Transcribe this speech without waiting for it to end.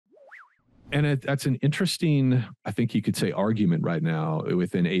That's an interesting, I think you could say, argument right now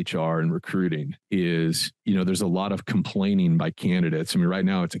within HR and recruiting is, there's a lot of complaining by candidates. I mean, right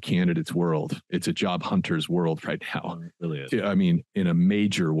now it's a candidate's world. It's a job hunter's world right now. It really is. I mean, in a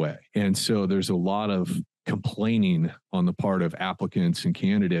major way. And so there's a lot of complaining on the part of applicants and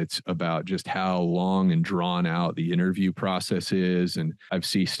candidates about just how long and drawn out the interview process is. And I've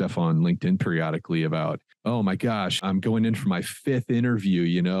seen stuff on LinkedIn periodically about, oh my gosh, I'm going in for my 5th interview,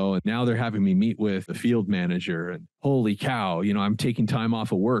 and now they're having me meet with the field manager, and holy cow, I'm taking time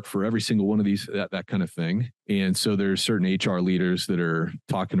off of work for every single one of these, that kind of thing. And so there's certain HR leaders that are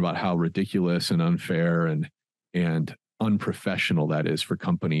talking about how ridiculous and unfair and unprofessional that is for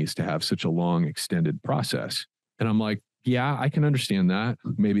companies to have such a long extended process. And I'm like, yeah, I can understand that.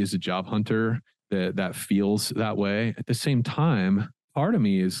 Maybe as a job hunter that feels that way. At the same time, part of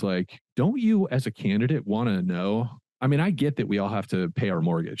me is like, don't you as a candidate want to know? I mean, I get that we all have to pay our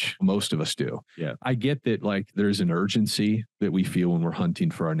mortgage. Most of us do. Yeah. I get that there's an urgency that we feel when we're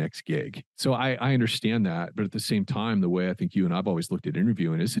hunting for our next gig. So I understand that. But at the same time, the way I think you and I've always looked at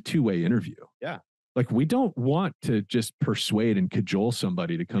interviewing is a two-way interview. Yeah. We don't want to just persuade and cajole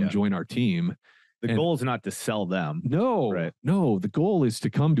somebody to come join our team. The goal is not to sell them. No, right. No, the goal is to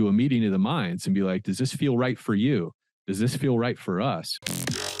come to a meeting of the minds and be like, does this feel right for you? Does this feel right for us?